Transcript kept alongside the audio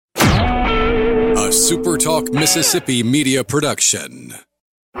a SuperTalk Mississippi media production.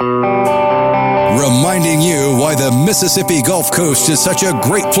 Reminding you why the Mississippi Gulf Coast is such a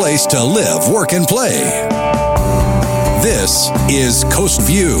great place to live, work, and play. This is Coast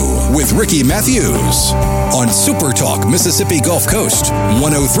View with Ricky Matthews on SuperTalk Mississippi Gulf Coast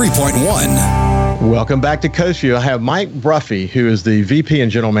 103.1. Welcome back to Coast View. I have Mike Bruffy, who is the VP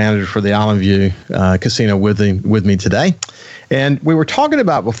and General Manager for the Island View Casino with me today. And we were talking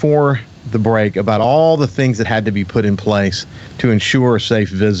about before the break about all the things that had to be put in place to ensure a safe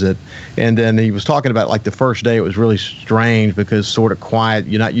visit. And then he was talking about like the first day, it was really strange because sort of quiet.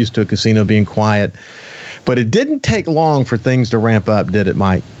 You're not used to a casino being quiet. But it didn't take long for things to ramp up, did it,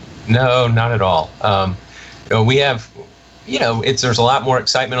 Mike? No, not at all. We have, there's a lot more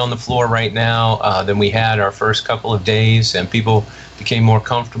excitement on the floor right now than we had our first couple of days, and people became more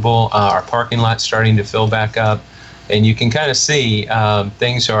comfortable. Our parking lot's starting to fill back up, and you can kind of see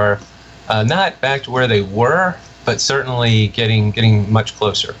things are not back to where they were, but certainly getting much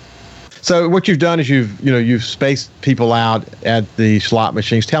closer. So what you've done is you've spaced people out at the slot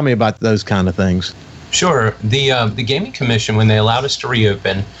machines. Tell me about those kind of things. Sure. The Gaming Commission, when they allowed us to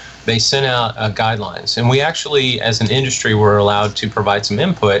reopen, they sent out guidelines, and we actually, as an industry, were allowed to provide some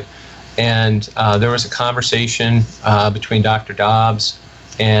input. And there was a conversation between Dr. Dobbs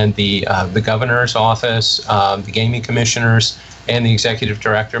and the governor's office, the gaming commissioners, and the executive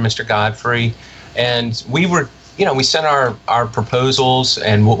director, Mr. Godfrey. And we were, we sent our proposals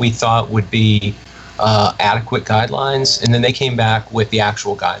and what we thought would be adequate guidelines, and then they came back with the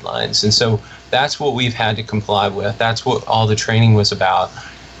actual guidelines. And so that's what we've had to comply with. That's what all the training was about.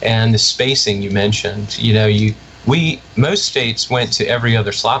 And the spacing you mentioned, most states went to every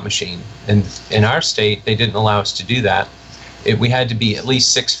other slot machine. And in our state, they didn't allow us to do that. We had to be at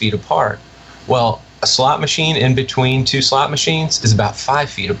least 6 feet apart. Well, a slot machine in between two slot machines is about 5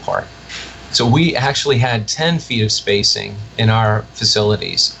 feet apart. So we actually had 10 feet of spacing in our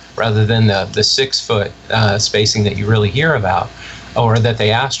facilities rather than the 6-foot spacing that you really hear about or that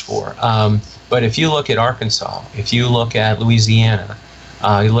they asked for. But if you look at Arkansas, if you look at Louisiana,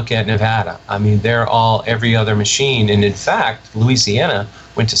 you look at Nevada, they're all every other machine. And in fact, Louisiana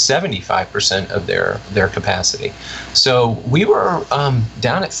went to 75% of their capacity. So we were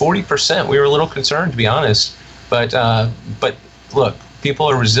down at 40%. We were a little concerned, to be honest. But look, people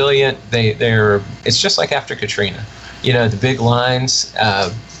are resilient. It's just like after Katrina. The big lines.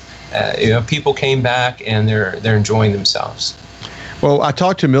 People came back and they're enjoying themselves. Well, I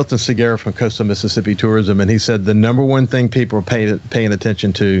talked to Milton Segura from Coastal Mississippi Tourism, and he said the number one thing people are paying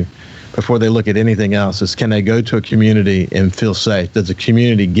attention to before they look at anything else is, can they go to a community and feel safe? Does the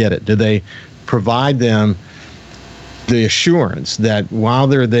community get it? Do they provide them the assurance that while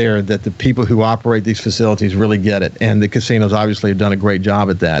they're there, that the people who operate these facilities really get it? And the casinos obviously have done a great job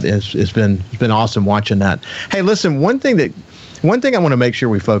at that. It's been awesome watching that. Hey, listen, one thing I want to make sure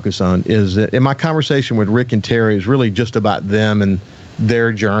we focus on is that in my conversation with Rick and Terry is really just about them and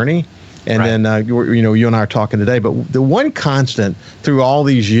their journey. And right. Then, you and I are talking today, but the one constant through all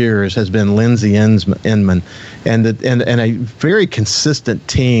these years has been Lindsay Inman and a very consistent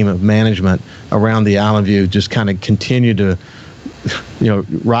team of management around the Island View just kind of continue to,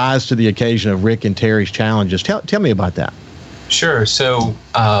 rise to the occasion of Rick and Terry's challenges. Tell me about that. Sure. So,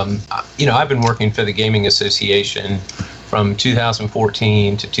 I've been working for the Gaming Association from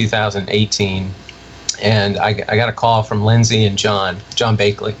 2014 to 2018, and I got a call from Lindsay and John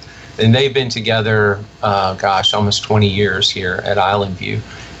Bakley. And they've been together, almost 20 years here at Island View.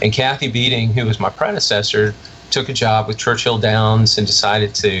 And Kathy Beating, who was my predecessor, took a job with Churchill Downs and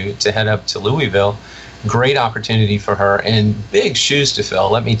decided to head up to Louisville. Great opportunity for her and big shoes to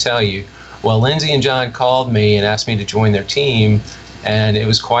fill, let me tell you. Well, Lindsay and John called me and asked me to join their team, and it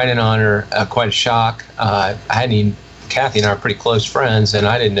was quite an honor, quite a shock. Kathy and I are pretty close friends, and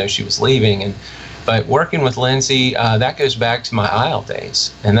I didn't know she was leaving. But working with Lindsay, that goes back to my Isle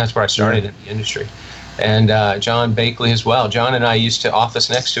days, and that's where I started in the industry. And John Bakley as well. John and I used to office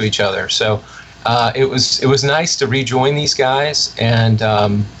next to each other, so it was nice to rejoin these guys. And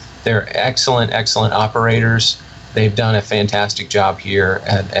they're excellent operators. They've done a fantastic job here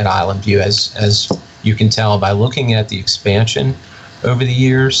at Island View, as you can tell by looking at the expansion over the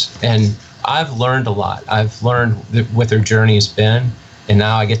years. And I've learned a lot. I've learned what their journey has been. And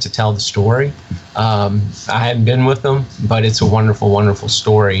now I get to tell the story. I hadn't been with them, but it's a wonderful, wonderful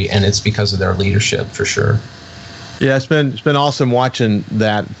story, and it's because of their leadership for sure. Yeah, it's been awesome watching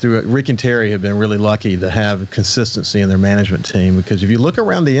that through it. Rick and Terry have been really lucky to have consistency in their management team, because if you look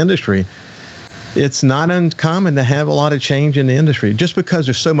around the industry, it's not uncommon to have a lot of change in the industry just because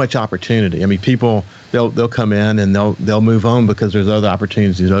there's so much opportunity. People they'll come in and they'll move on because there's other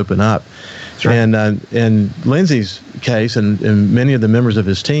opportunities that open up. Sure. And in Lindsay's case, and many of the members of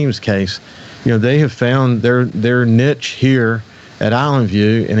his team's case, they have found their niche here at Island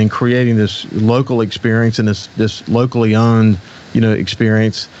View, and in creating this local experience and this locally owned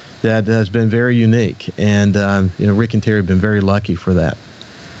experience that has been very unique. And Rick and Terry have been very lucky for that.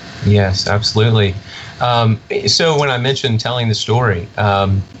 Yes, absolutely. So when I mentioned telling the story,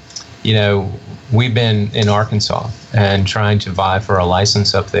 we've been in Arkansas and trying to vie for a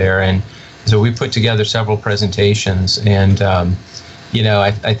license up there. And so we put together several presentations. And,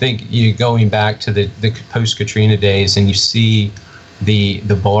 I think going back to the post-Katrina days, and you see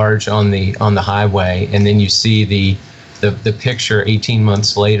the barge on the highway, and then you see the picture 18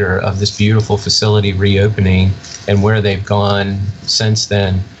 months later of this beautiful facility reopening and where they've gone since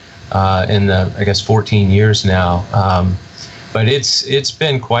then in the, I guess, 14 years now. But it's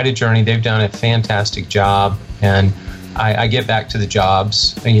been quite a journey. They've done a fantastic job, and I get back to the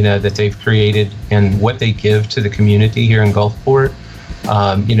jobs that they've created and what they give to the community here in Gulfport.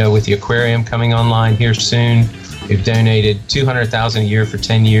 With the aquarium coming online here soon, they've donated $200,000 a year for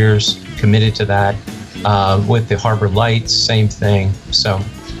 10 years, committed to that. With the Harbor Lights, same thing. So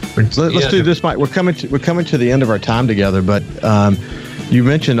let's do this, Mike. We're coming to the end of our time together, but you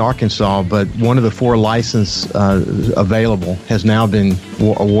mentioned Arkansas, but one of the 4 licenses available has now been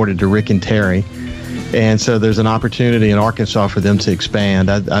awarded to Rick and Terry. And so there's an opportunity in Arkansas for them to expand.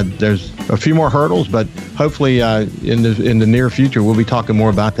 There's a few more hurdles, but hopefully in the near future, we'll be talking more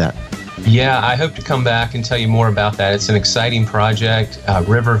about that. Yeah, I hope to come back and tell you more about that. It's an exciting project.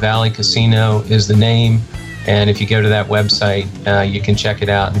 River Valley Casino is the name. And if you go to that website, you can check it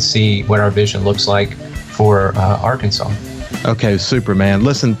out and see what our vision looks like for Arkansas. Okay, super, man.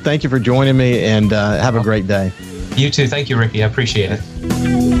 Listen, thank you for joining me, and have a great day. You too. Thank you, Ricky. I appreciate it.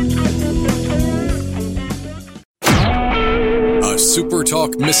 A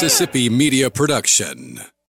SuperTalk Mississippi media production.